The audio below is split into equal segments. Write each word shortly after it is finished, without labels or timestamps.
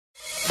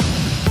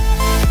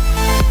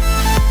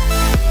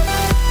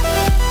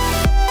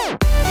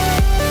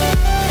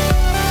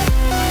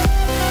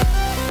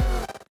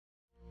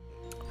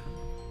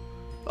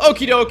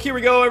Okie doke, here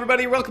we go,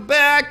 everybody. Welcome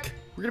back.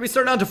 We're gonna be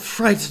starting on to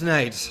Fright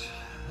tonight.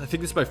 I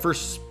think this is my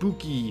first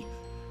spooky,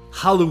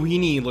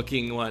 Halloween-y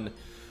looking one.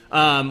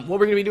 What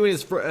we're gonna be doing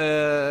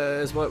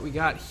is what we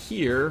got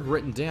here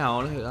written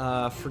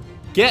down.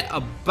 Forget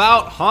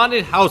about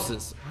haunted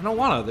houses. I don't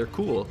wanna. They're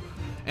cool.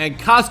 And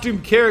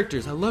costume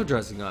characters. I love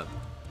dressing up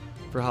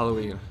for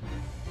Halloween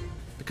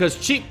because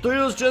cheap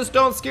thrills just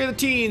don't scare the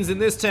teens in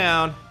this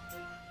town.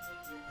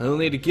 You'll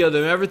need to give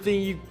them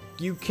everything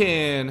you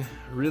can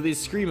really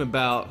scream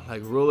about,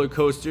 like roller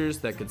coasters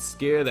that could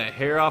scare the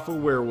hair off a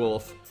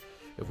werewolf.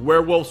 If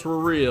werewolves were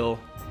real,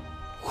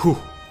 whew,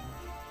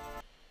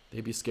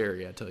 they'd be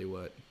scary, I tell you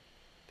what.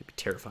 They'd be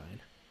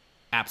terrifying.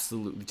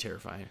 Absolutely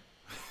terrifying.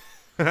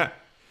 Okay.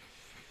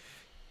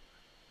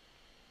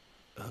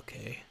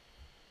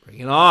 Bring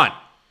it on.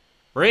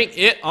 Bring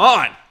it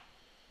on.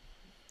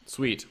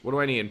 Sweet. What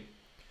do I need?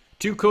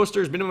 2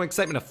 coasters, minimum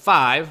excitement of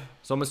 5.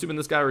 So I'm assuming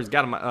this guy has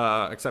got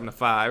a excitement of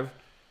 5.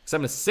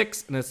 Excitement of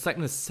 6 and an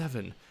excitement of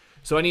 7.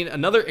 So I need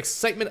another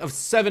excitement of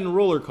 7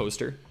 roller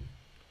coaster.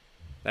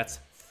 That's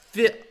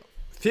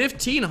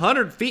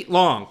 1,500 feet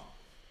long.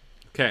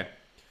 Okay.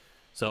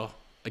 So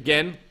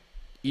again,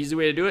 easy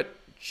way to do it.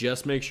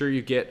 Just make sure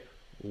you get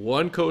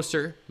 1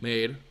 coaster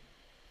made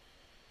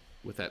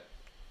with that,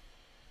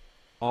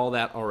 all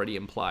that already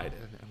implied.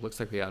 It looks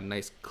like we got a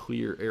nice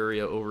clear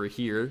area over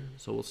here.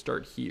 So we'll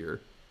start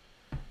here.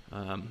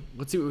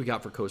 Let's see what we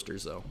got for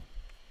coasters though.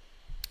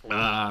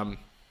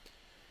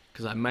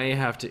 Because I may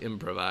have to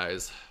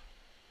improvise.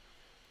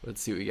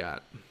 Let's see what we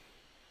got.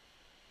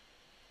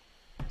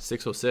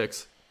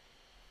 606.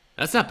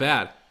 That's not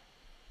bad.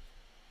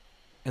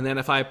 And then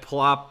if I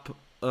plop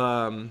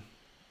a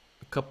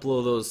couple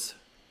of those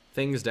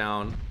things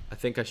down, I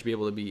think I should be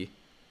able to be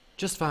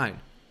just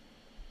fine.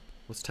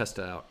 Let's test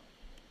it out.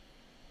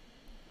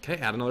 Okay,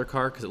 add another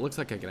car, because it looks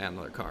like I can add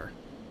another car.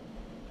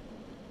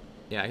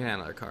 Yeah, I can add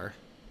another car.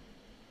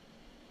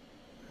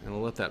 And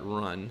we'll let that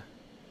run.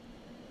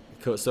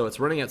 So it's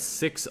running at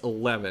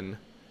 611.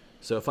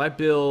 So if I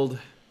build...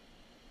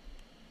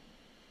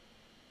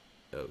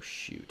 Oh,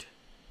 shoot.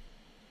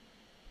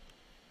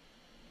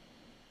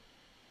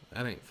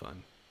 That ain't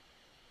fun.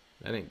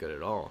 That ain't good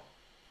at all.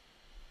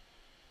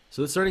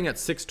 So it's starting at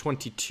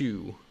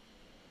 622.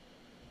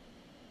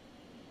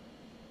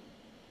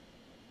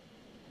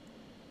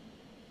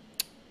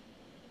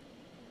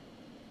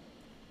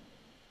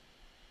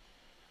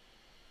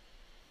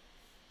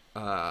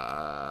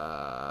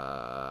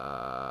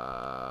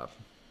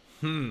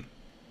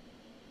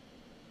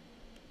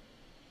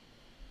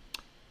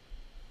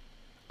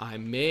 I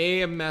may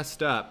have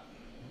messed up.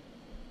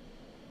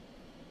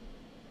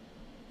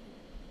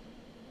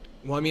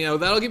 Well, I mean,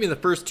 that'll give me the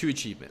first 2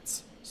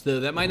 achievements. So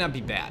that might not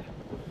be bad.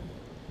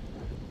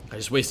 I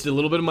just wasted a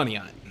little bit of money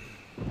on it.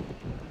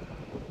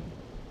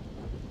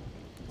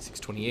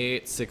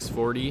 628,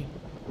 640.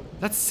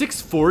 That's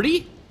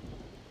 640?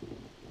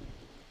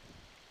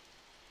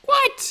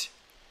 What?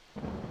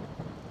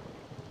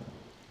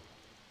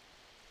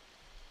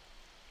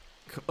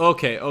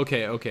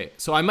 Okay.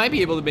 So I might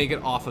be able to make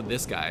it off of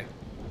this guy,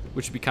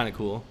 which would be kind of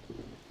cool.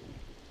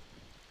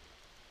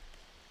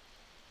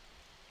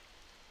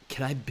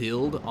 Can I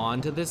build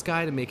onto this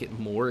guy to make it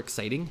more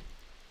exciting?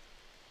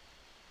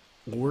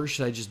 Or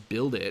should I just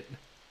build it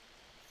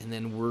and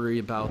then worry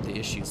about the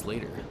issues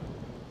later?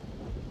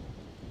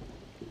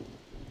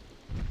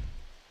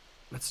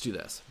 Let's do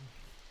this.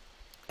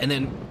 And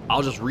then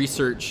I'll just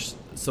research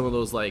some of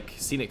those like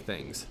scenic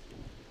things.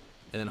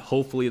 And then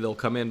hopefully they'll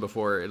come in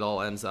before it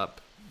all ends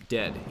up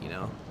dead, you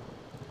know?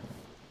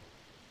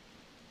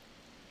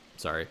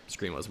 Sorry,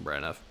 screen wasn't bright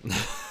enough.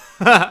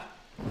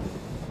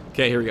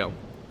 Okay, here we go.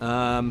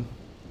 Oh,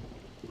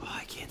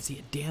 I can't see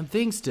a damn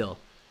thing still.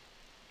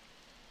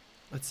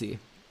 Let's see.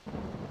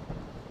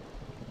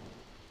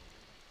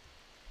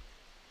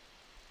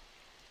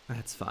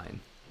 That's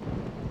fine.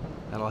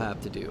 That'll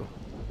have to do.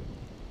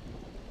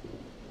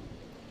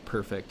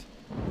 Perfect.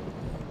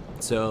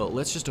 So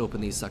let's just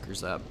open these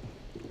suckers up.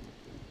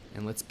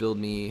 And let's build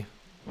me...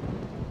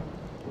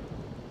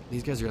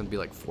 These guys are going to be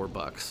like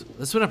 $4.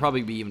 This one will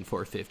probably be even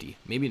 $4.50.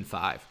 Maybe in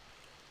 5.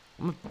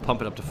 I'm going to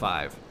pump it up to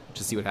 5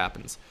 to see what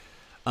happens.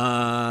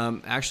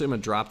 Actually, I'm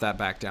going to drop that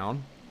back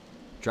down.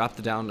 Drop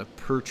the down to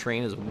per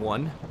train is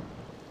 1.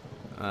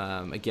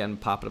 Again,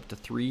 pop it up to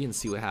 3 and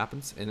see what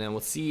happens. And then we'll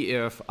see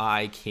if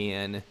I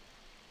can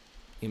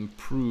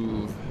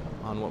improve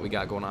on what we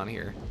got going on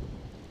here.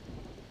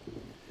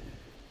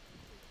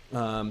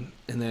 And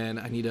then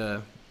I need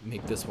to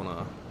make this one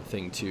a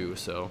thing too.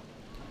 So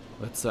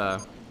let's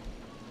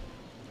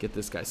get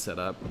this guy set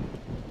up.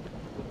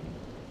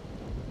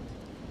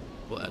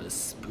 Well, that is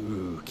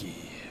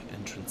spooky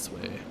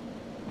entranceway.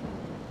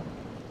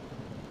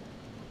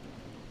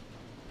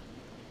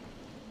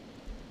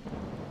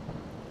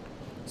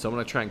 So I'm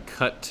going to try and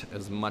cut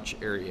as much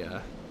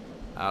area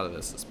out of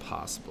this as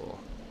possible.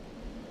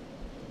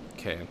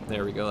 Okay,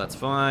 there we go. That's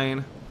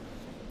fine.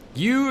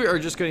 You are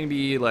just going to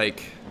be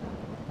like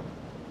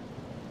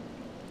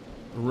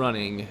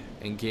running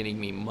and getting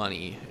me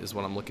money is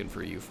what I'm looking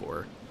for you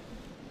for.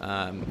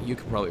 You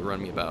could probably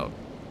run me about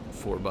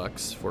 $4,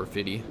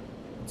 450.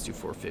 Let's do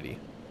 450. I'm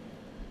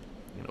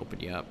gonna open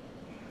you up.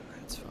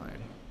 That's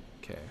fine.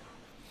 Okay.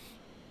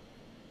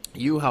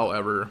 You,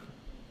 however,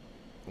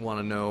 want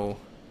to know.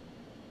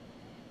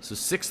 So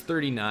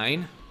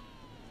 639.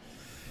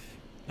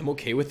 I'm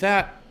okay with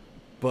that,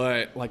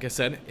 but like I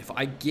said, if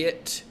I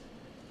get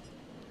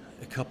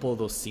a couple of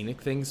those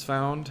scenic things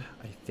found,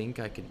 I think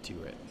I could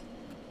do it.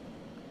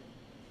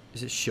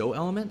 Is it show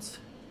elements?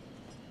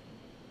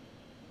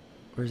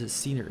 Or is it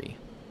scenery?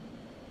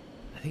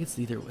 I think it's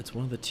either. It's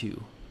one of the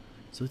two.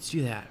 So let's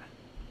do that.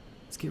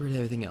 Let's get rid of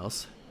everything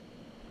else.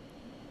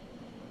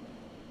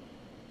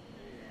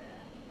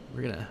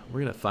 We're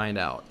gonna find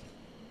out.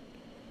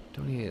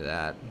 Don't need any of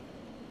that.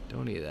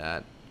 Don't need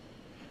that.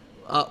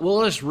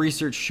 We'll just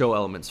research show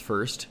elements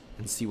first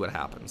and see what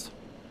happens.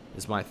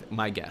 Is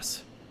my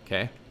guess.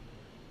 Okay.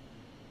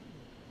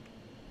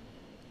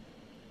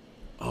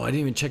 Oh, I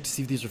didn't even check to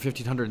see if these are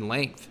 1500 in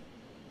length.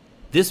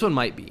 This one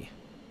might be.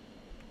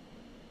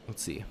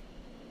 Let's see.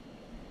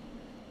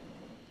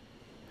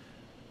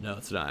 No,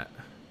 it's not.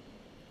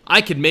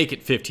 I could make it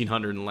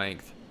 1500 in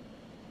length.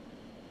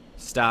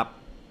 Stop.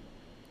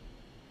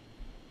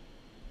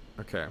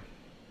 Okay.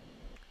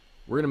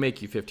 We're going to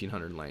make you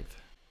 1500 in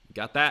length.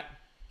 Got that?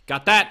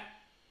 Got that?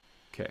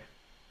 Okay.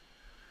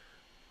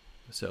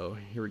 So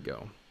here we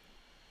go.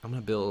 I'm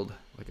going to build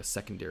like a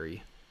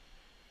secondary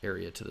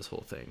area to this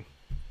whole thing.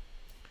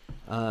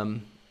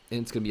 And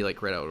it's going to be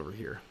like right out over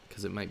here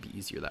because it might be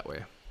easier that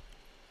way.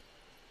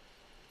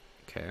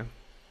 Okay.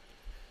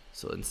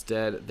 So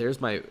instead, there's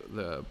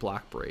the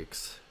block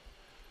breaks.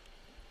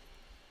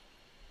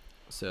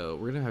 So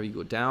we're going to have you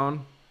go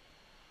down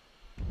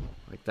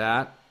like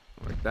that,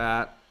 like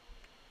that.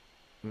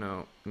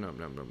 No.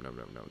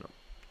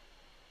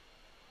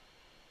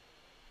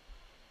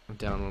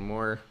 Down one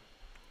more.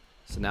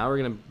 So now we're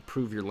going to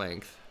improve your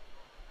length.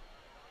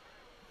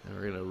 And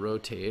we're going to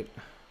rotate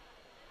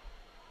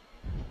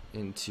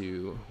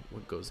into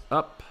what goes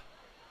up.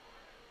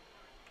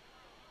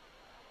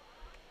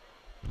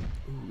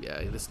 Ooh,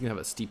 yeah, this is going to have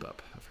a steep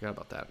up. I forgot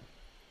about that.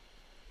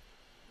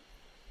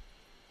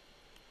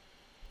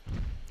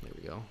 There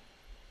we go.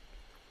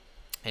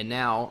 And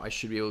now I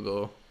should be able to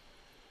go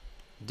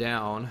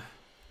down.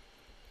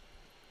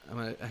 I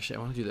want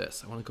to do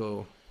this. I want to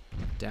go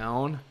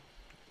down,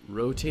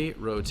 rotate,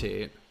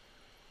 rotate,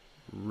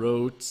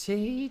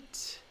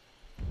 rotate.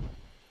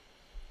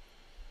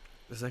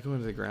 Does that go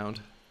into the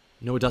ground?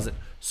 No, it doesn't.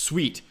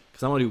 Sweet,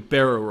 because I want to do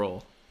barrel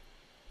roll.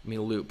 I mean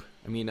a loop.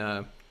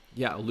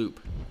 Yeah, a loop.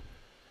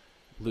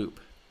 Loop.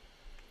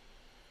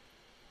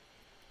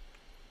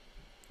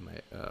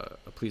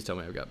 Please tell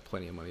me I've got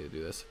plenty of money to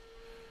do this.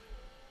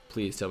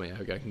 Please tell me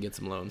I can get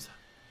some loans.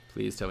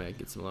 Please tell me I can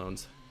get some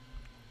loans.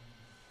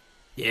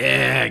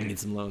 Yeah, I can get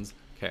some loans.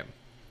 Okay.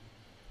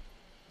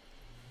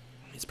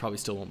 This probably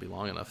still won't be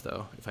long enough,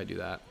 though, if I do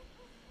that.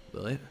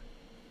 Will it?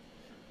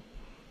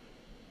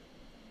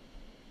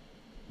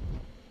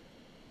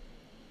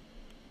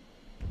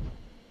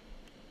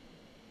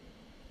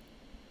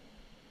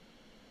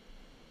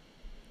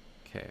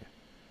 Okay.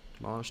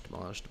 Demolish,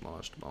 demolish,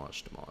 demolish,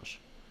 demolish, demolish.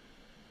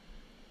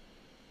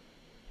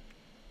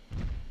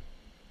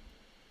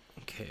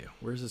 Okay,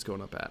 where's this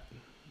going up at?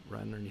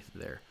 Right underneath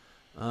there.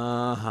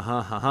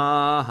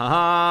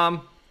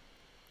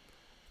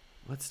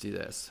 Let's do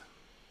this.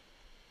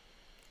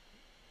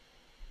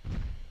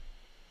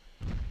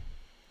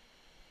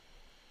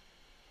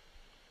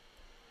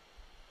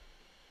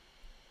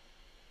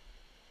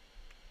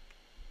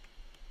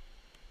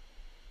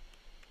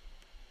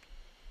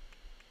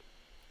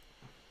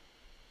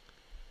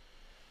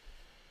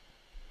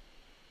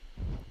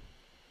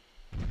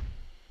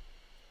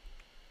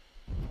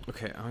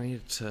 Okay, I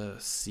need to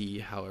see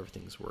how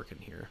everything's working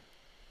here.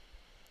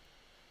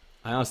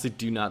 I honestly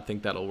do not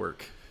think that'll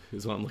work,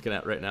 is what I'm looking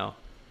at right now.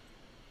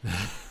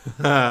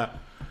 I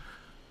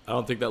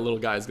don't think that little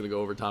guy is going to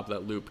go over top of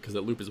that loop, because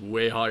that loop is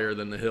way higher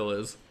than the hill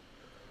is.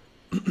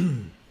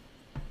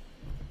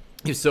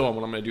 If so,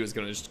 what I'm going to do is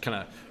going to just kind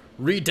of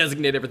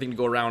redesignate everything to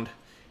go around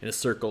in a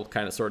circle,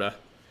 kind of, sort of.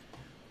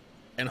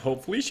 And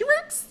hopefully she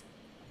works.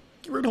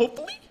 Keyword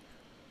hopefully.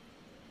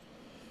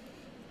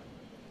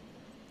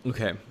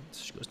 Okay,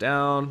 so she goes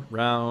down,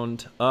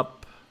 round,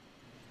 up,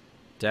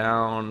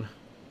 down,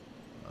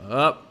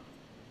 up,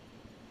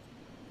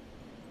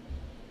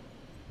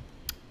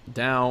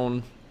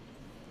 down.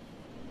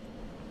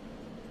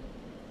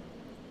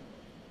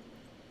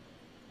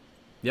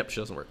 Yep, she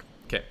doesn't work.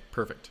 Okay,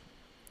 perfect.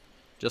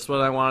 Just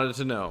what I wanted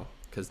to know.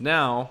 Because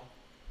now,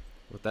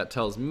 what that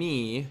tells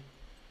me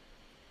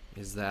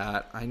is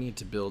that I need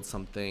to build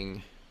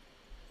something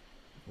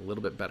a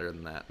little bit better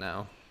than that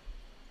now.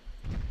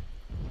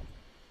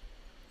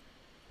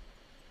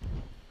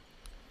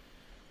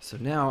 So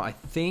now I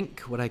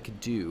think what I could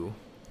do,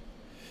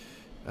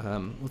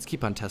 let's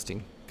keep on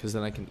testing, because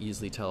then I can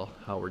easily tell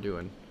how we're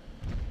doing.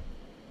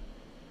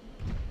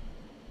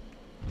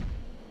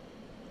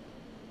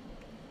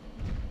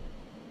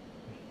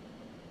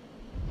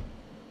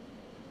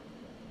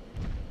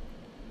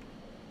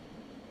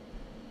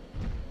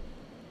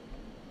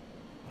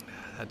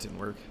 that didn't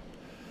work.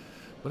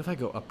 What if I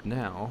go up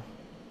now?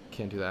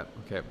 Can't do that.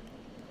 Okay.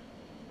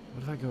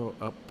 What if I go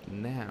up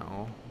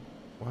now?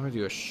 Why don't I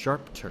do a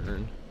sharp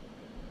turn?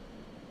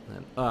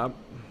 Then up.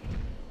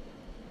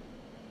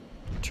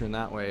 Turn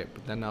that way,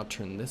 but then I'll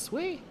turn this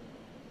way?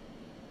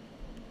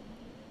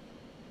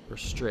 Or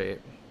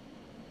straight?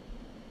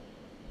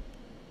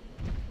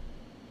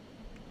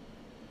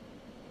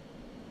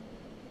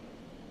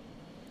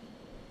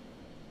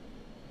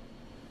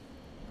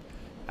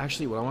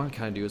 Actually, what I want to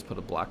kind of do is put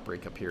a block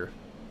break up here.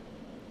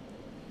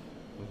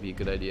 Would be a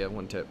good idea,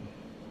 wouldn't it?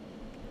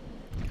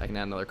 I can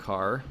add another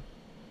car.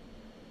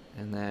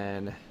 And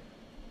then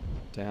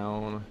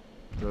down,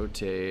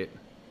 rotate.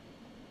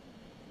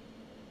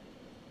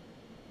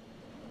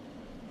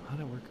 How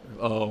did it work?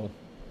 Oh,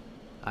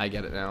 I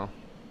get it now.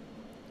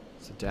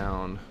 So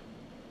down,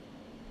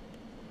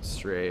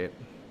 straight.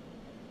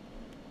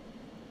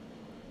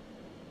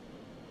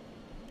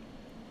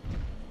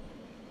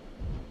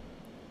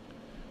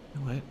 You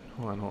know what?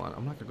 Hold on.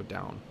 I'm not gonna go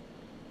down.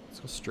 Let's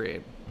go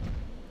straight.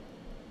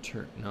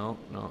 Turn. No,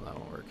 that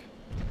won't work.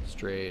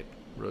 Straight.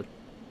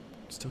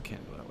 Still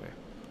can't go that way.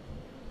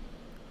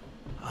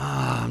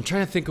 I'm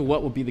trying to think of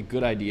what would be the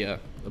good idea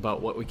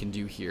about what we can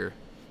do here.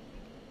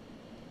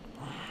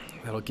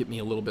 That'll get me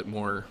a little bit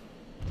more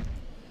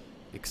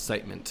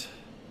excitement.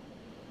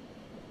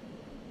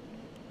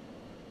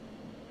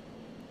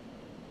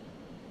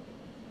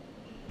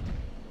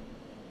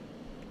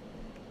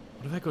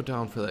 What if I go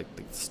down for like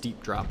the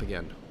steep drop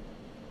again?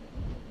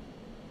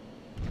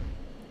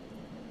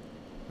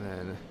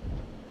 Then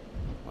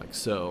like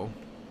so.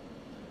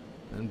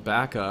 Then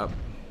back up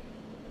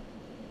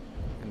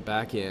and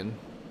back in.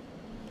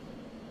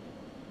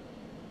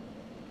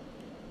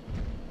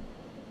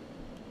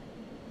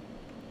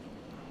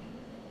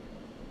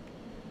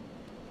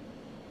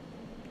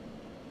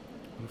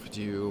 What if we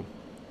do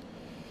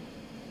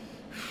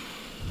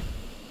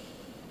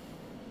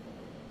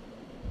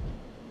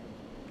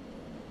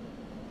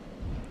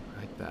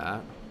like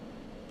that?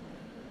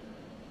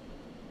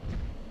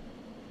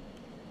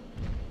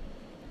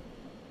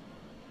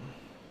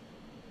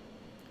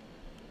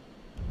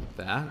 Like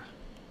that?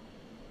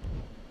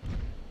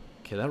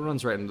 Okay, that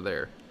runs right into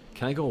there.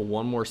 Can I go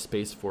one more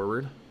space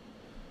forward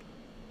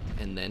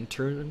and then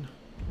turn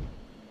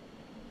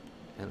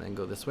and then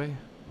go this way?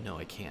 No,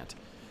 I can't.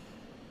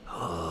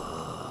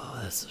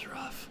 Oh, this is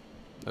rough.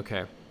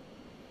 Okay.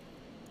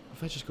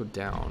 If I just go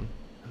down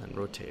and then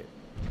rotate.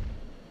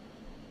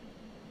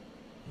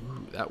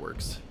 Ooh, that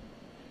works.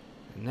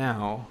 And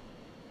now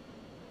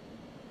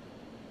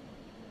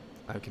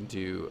I can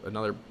do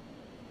another.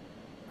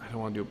 I don't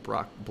want to do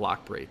a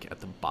block break at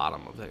the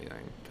bottom of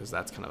anything because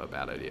that's kind of a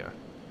bad idea.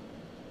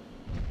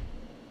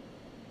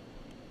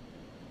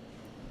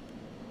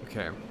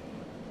 Okay.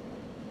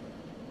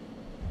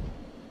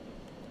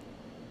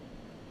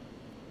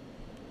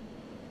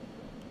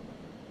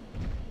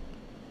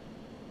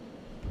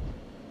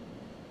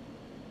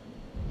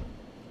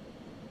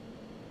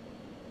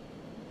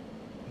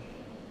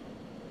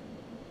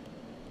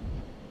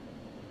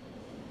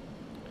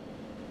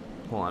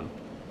 Hold on.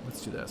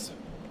 Let's do this.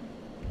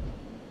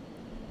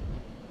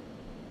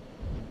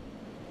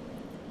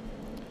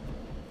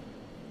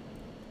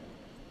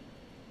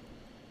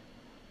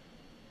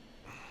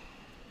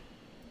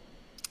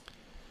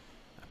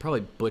 I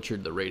probably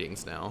butchered the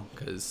ratings now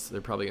because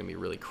they're probably going to be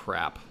really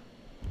crap.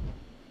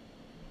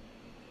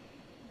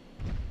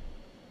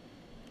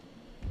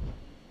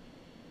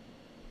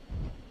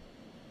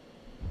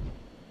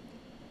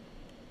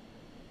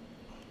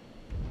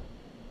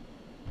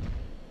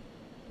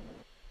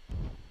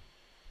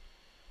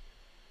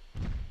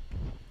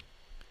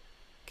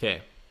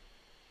 Okay.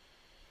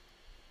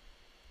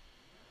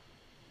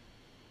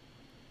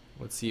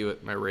 Let's see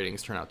what my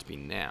ratings turn out to be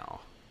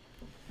now.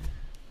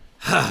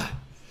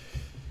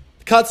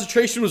 The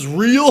concentration was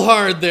real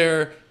hard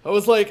there. I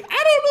was like,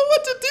 I don't know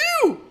what to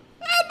do.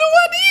 I had no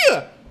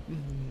idea.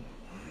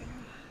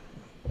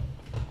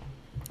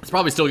 It's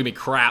probably still gonna be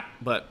crap,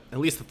 but at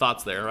least the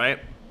thought's there, right?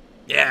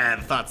 Yeah,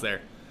 the thought's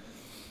there.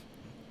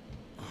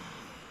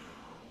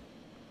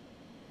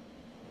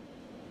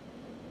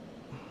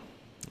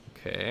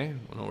 Okay,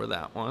 went over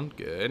that one.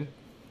 Good.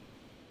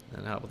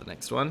 And how about the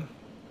next one?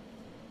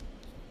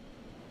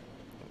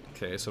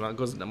 Okay, so now it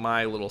goes into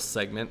my little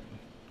segment,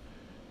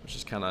 which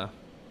is kind of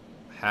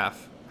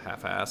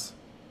half-ass,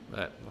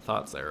 but the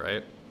thought's there,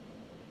 right?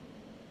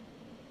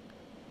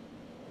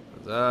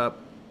 Goes up,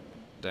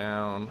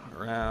 down,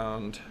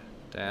 around,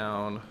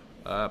 down,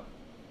 up,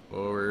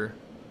 over,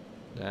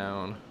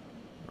 down,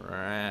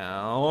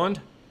 around,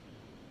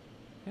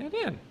 and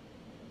in.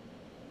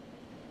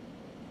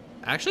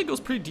 Actually, it goes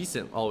pretty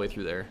decent all the way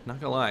through there,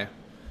 not gonna lie.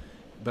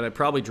 But I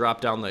probably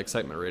dropped down the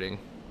excitement rating.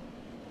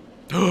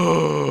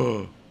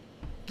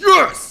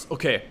 Yes!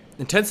 Okay,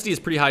 intensity is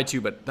pretty high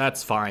too, but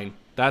that's fine.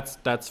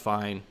 That's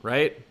fine,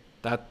 right?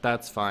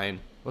 That's fine.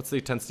 What's the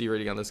intensity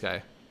rating on this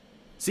guy?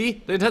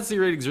 See, the intensity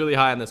rating is really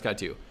high on this guy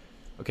too.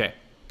 Okay,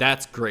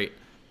 that's great.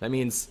 That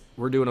means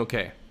we're doing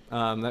okay.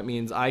 That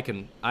means I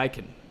can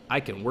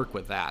work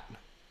with that.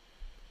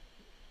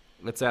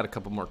 Let's add a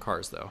couple more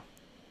cars, though.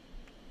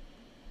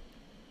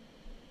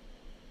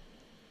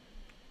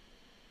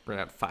 We're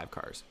gonna add 5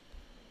 cars.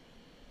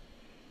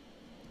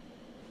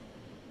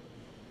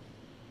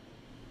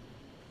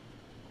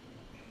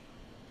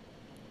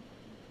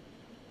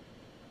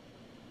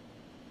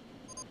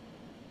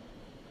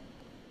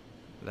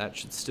 That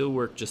should still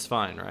work just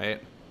fine,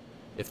 right?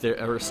 If they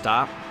ever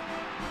stop.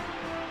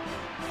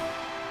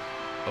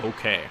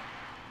 Okay.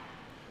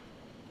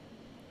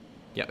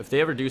 Yeah, if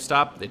they ever do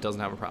stop, it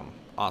doesn't have a problem.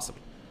 Awesome.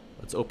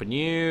 Let's open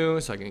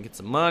you so I can get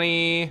some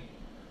money.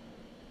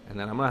 And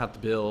then I'm gonna have to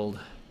build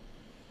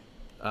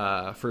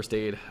first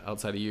aid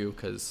outside of you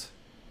because,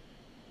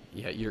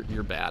 yeah,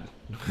 you're bad.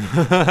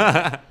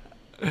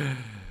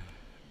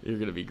 You're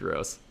gonna be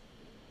gross.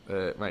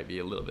 It might be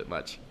a little bit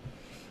much.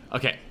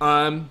 Okay.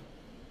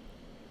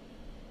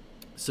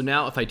 So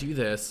now if I do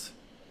this,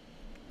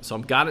 so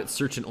I've got it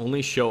search and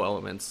only show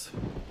elements.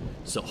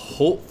 So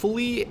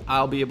hopefully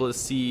I'll be able to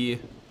see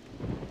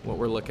what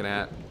we're looking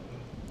at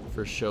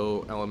for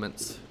show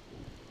elements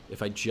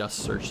if I just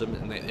search them,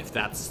 and if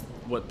that's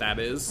what that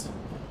is.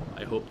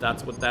 I hope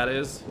that's what that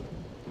is,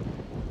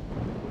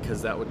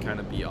 because that would kind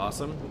of be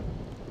awesome.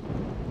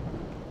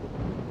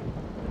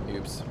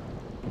 Oops.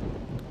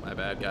 My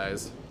bad,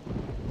 guys.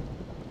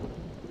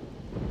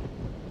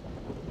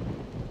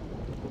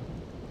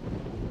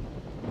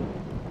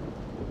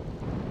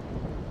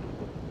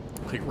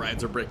 Like,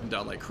 rides are breaking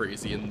down like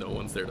crazy and no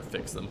one's there to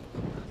fix them.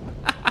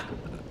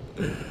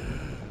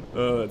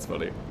 Oh, that's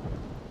funny.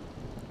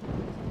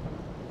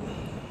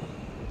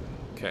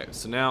 Okay,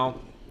 so now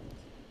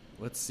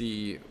let's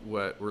see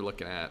what we're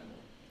looking at.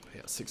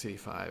 Yeah,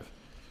 685.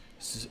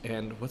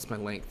 And what's my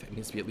length? It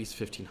needs to be at least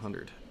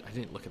 1500. I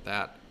didn't look at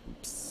that.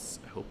 Oops.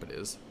 I hope it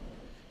is.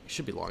 It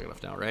should be long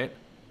enough now, right?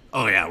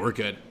 Oh yeah, we're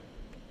good.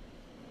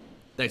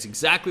 That's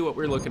exactly what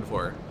we're looking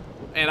for.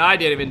 And I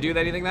didn't even do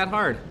anything that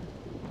hard.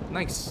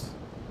 Nice.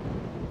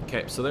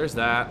 Okay, so there's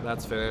that.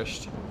 That's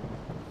finished.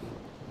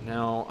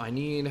 Now I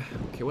need...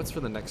 Okay, what's for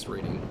the next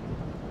rating?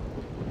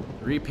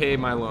 Repay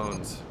my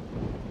loans.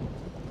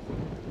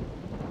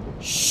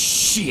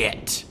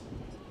 Shit!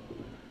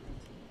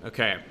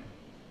 Okay.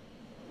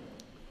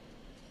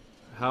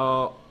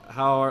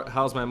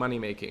 How's my money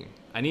making?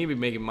 I need to be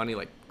making money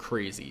like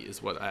crazy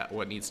is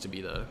what needs to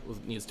be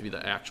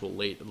the actual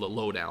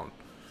lowdown.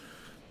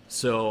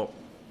 So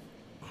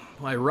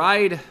my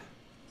ride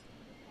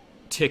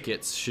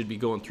tickets should be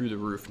going through the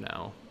roof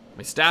now.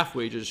 My staff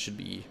wages should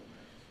be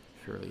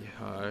fairly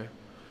high.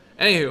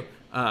 Anywho,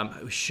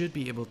 we should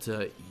be able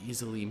to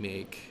easily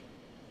make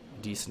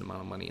a decent amount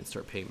of money and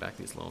start paying back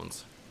these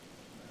loans.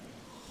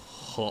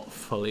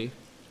 Hopefully.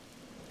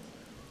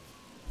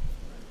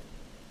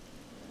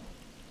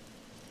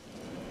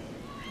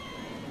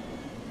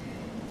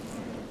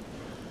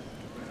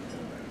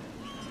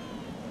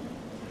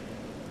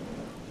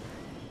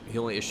 The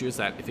only issue is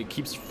that if it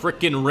keeps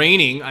frickin'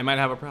 raining, I might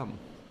have a problem.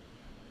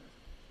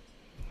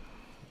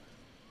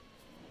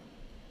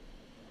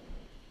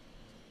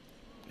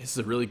 This is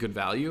a really good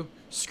value.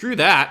 Screw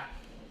that.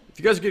 If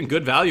you guys are getting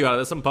good value out of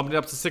this, I'm bumping it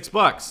up to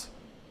 $6.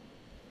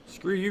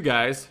 Screw you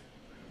guys.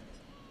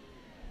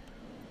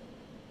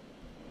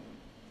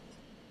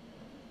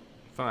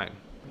 Fine.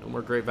 No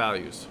more great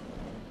values.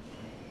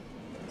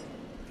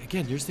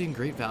 Again, you're saying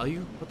great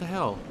value? What the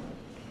hell?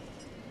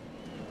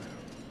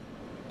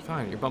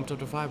 Fine, you're bumped up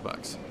to $5.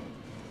 If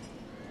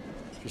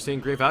you're saying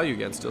great value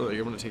again, still,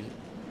 you're gonna take it.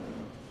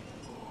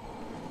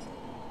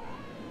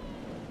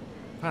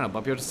 Fine, I'll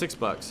bump you up to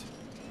 $6.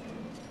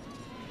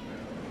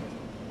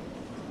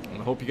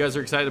 I hope you guys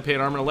are excited to pay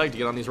an arm and a leg to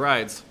get on these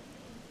rides.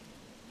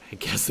 I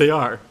guess they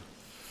are.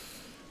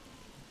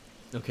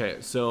 Okay,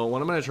 so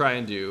what I'm gonna try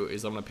and do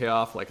is I'm gonna pay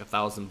off like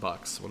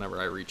 $1,000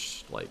 whenever I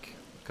reach like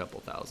a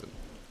couple thousand.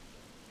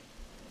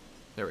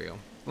 There we go.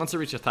 Once I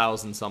reach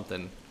 1,000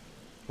 something,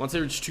 once I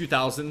reach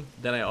 2,000,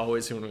 then I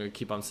always am gonna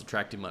keep on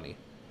subtracting money.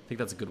 I think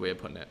that's a good way of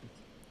putting it.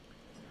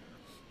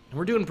 And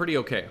we're doing pretty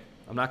okay.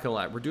 I'm not gonna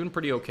lie, we're doing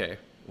pretty okay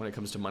when it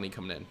comes to money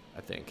coming in, I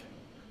think.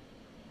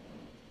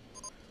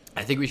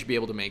 I think we should be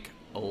able to make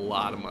a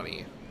lot of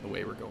money the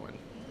way we're going.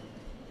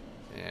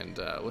 And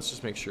let's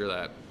just make sure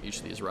that each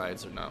of these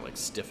rides are not like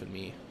stiffing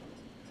me.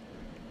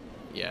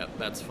 Yeah,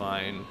 that's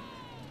fine.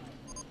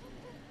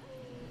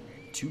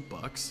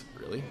 $2?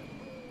 Really?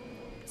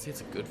 I'd say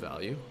it's a good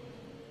value.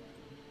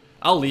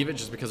 I'll leave it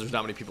just because there's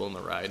not many people in the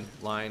ride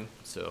line,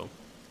 so.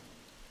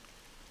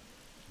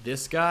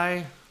 This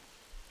guy,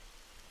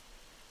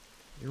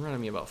 you're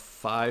running me about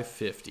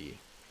 $5.50,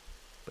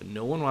 but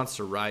no one wants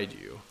to ride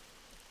you.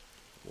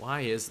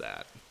 Why is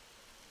that?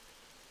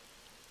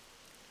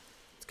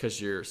 It's because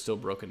you're still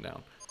broken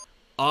down.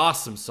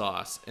 Awesome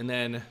sauce. And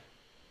then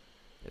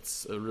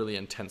it's a really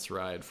intense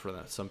ride for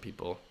some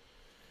people.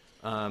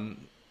 What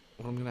I'm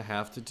going to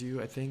have to do,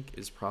 I think,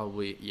 is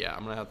probably... Yeah, I'm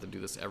going to have to do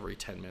this every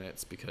 10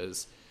 minutes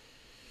because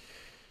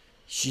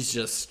she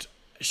just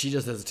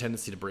has a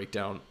tendency to break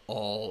down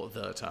all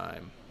the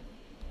time.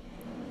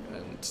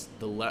 And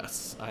the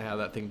less I have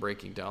that thing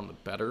breaking down, the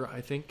better,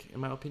 I think, in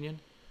my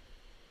opinion.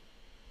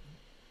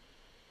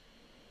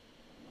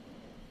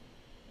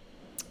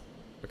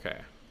 Okay.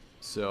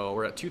 So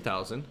we're at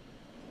 2,000.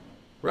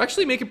 We're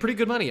actually making pretty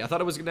good money. I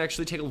thought it was going to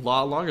actually take a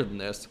lot longer than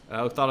this.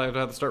 I thought I'd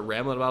have to start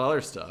rambling about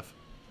other stuff.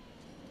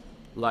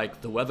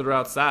 Like the weather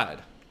outside.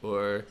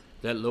 Or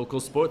that local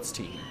sports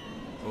team.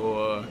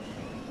 Or,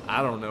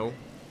 I don't know.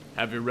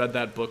 Have you read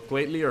that book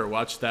lately or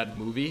watched that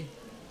movie?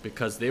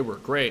 Because they were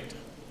great.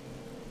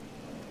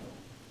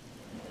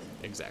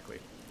 Exactly.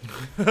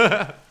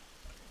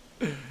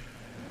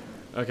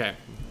 Okay.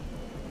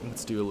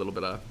 Let's do a little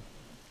bit of...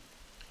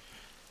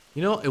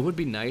 You know, it would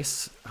be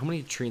nice. How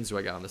many trains do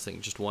I got on this thing?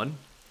 Just one?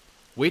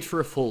 Wait for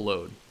a full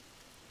load.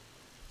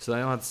 So I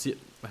don't have to see it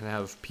and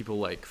have people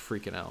like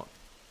freaking out.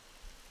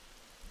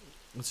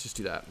 Let's just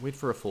do that. Wait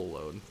for a full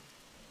load.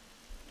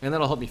 And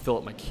that'll help me fill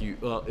up my queue.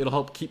 It'll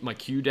help keep my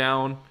queue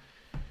down.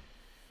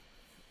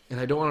 And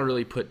I don't want to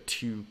really put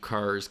 2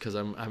 cars because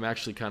I'm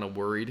actually kind of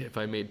worried if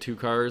I made 2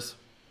 cars.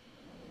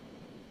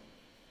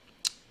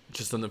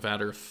 Just on the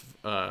matter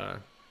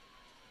of,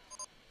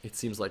 it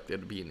seems like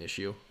there'd be an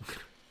issue.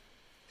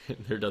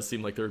 There does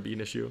seem like there would be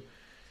an issue.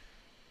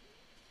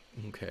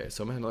 Okay,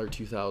 so I'm at another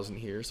 2,000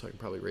 here, so I can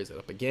probably raise it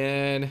up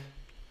again.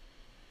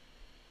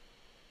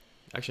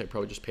 Actually, I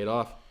probably just paid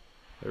off.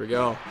 There we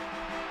go.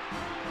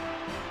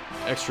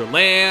 Extra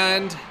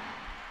land.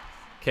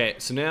 Okay,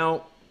 so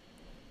now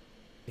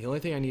the only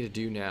thing I need to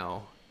do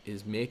now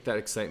is make that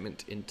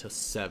excitement into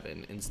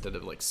 7 instead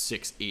of like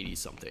 680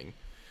 something.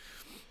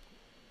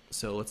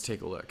 So let's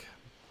take a look.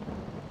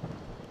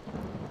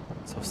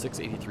 So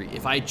 683.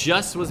 If I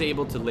just was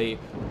able to lay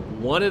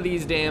one of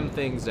these damn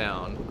things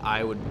down,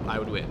 I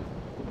would win.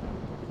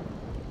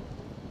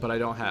 But I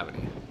don't have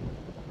any.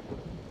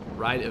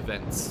 Ride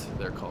events,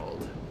 they're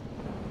called.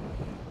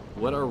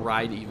 What are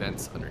ride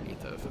events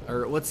underneath of?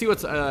 Or let's see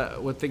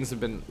what things have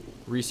been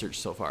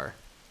researched so far.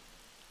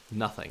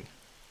 Nothing.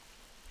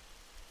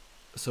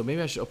 So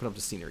maybe I should open up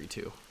the scenery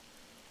too.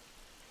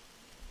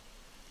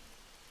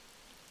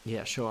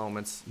 Yeah, show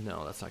elements.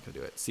 No, that's not gonna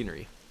do it.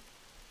 Scenery.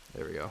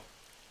 There we go.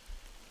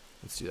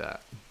 Let's do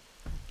that.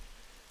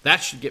 That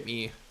should get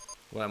me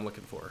what I'm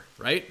looking for.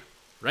 Right?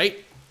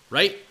 Right?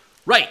 Right?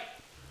 Right!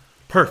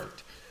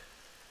 Perfect.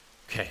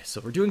 Okay, so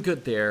we're doing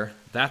good there.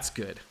 That's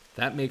good.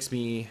 That makes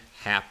me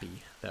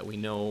happy that we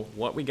know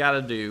what we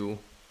gotta do.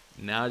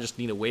 Now I just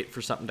need to wait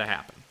for something to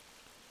happen.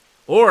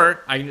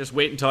 Or I can just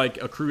wait until I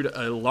accrued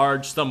a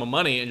large sum of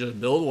money and just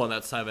build one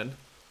that's 7.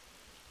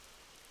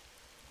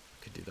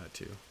 Could do that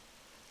too.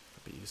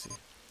 That'd be easy.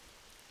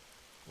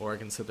 Or I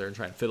can sit there and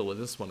try and fiddle with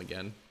this one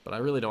again. But I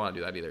really don't want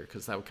to do that either,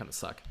 because that would kind of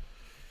suck.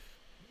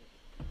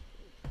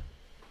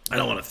 I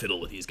don't want to fiddle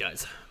with these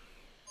guys.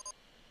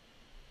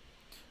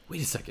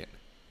 Wait a second.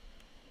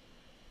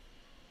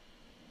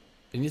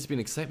 It needs to be an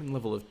excitement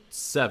level of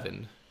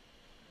 7.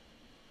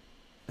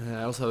 And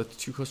I also have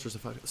 2 coasters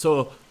of 5.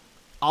 So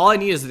all I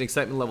need is an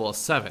excitement level of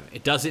 7.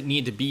 It doesn't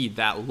need to be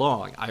that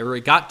long. I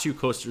already got 2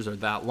 coasters that are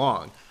that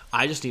long.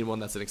 I just need one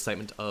that's an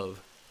excitement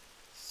of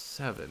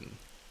 7.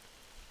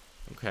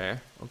 Okay,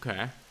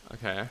 okay,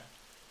 okay.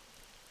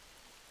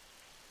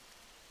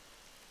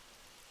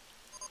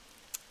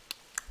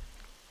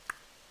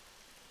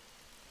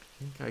 I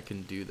think I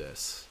can do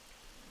this.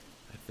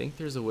 I think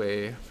there's a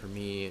way for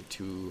me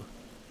to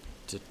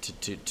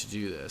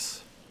do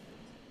this.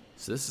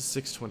 So this is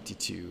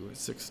 622,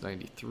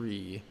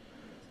 693.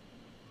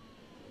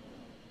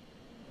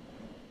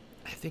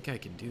 I think I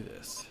can do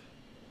this.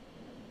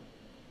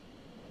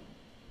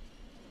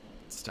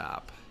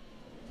 Stop.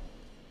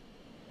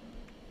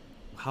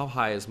 How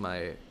high is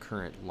my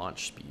current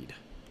launch speed?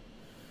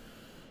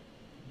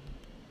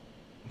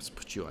 Let's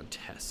put you on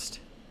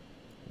test.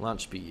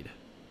 Launch speed.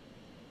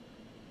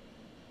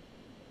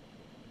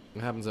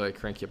 What happens if I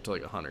crank you up to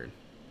like 100?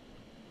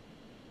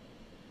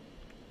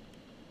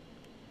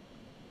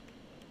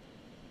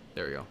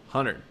 There we go.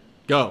 100.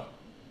 Go!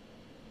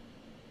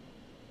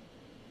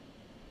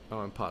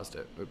 Oh, I paused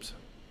it. Oops.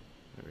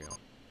 There we go.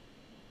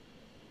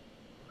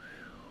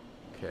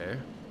 Okay.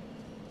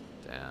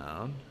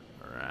 Down.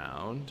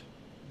 Around.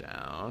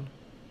 Down.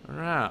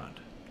 Around.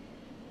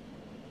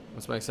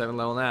 What's my excitement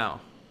level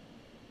now?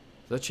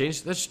 Does that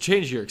change? That should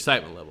change your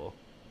excitement level.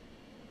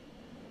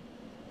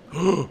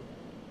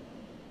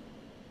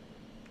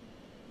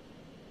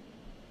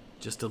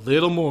 Just a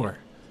little more.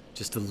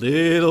 Just a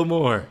little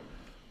more.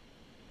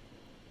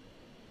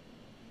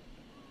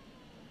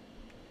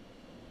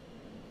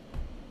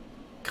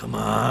 Come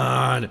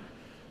on.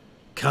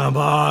 Come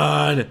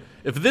on.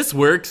 If this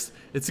works,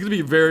 it's gonna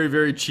be a very,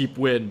 very cheap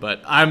win,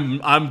 but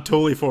I'm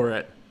totally for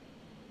it.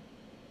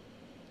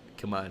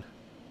 Come on.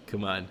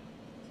 Come on.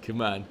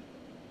 Come on.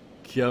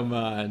 Come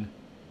on.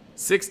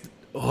 6.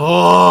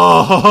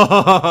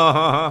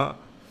 Oh!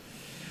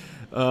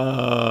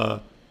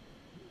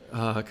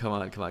 Come on, come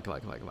on, come on, come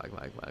on, come on, come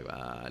on, come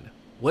on.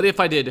 What if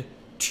I did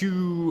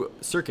 2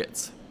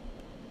 circuits?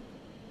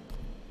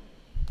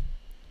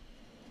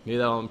 Maybe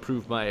that'll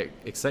improve my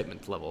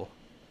excitement level.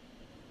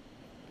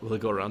 Will it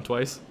go around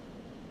twice?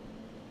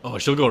 Oh,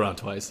 she'll go around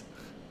twice.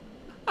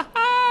 Come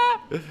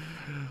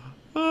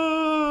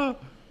on,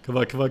 come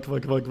on, come on, come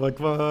on, come on,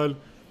 come on.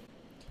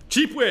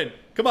 Cheap win!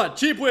 Come on,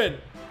 cheap win!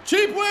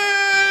 Cheap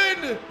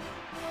win!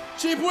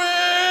 Cheap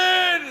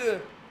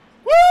win!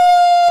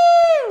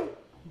 Woo!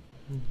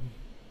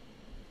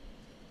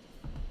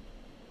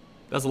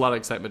 That's a lot of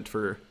excitement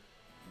for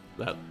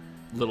that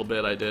little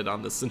bit I did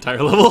on this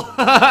entire level.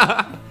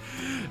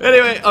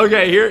 Anyway,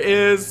 okay, here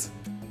is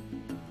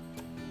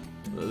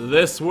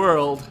this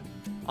world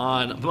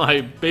on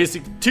my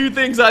basic 2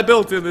 things I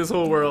built in this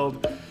whole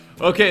world.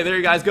 Okay, there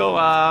you guys go.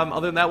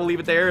 Other than that, we'll leave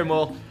it there and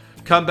we'll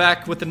come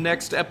back with the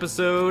next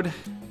episode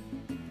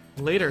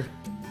later.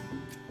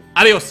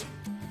 Adios.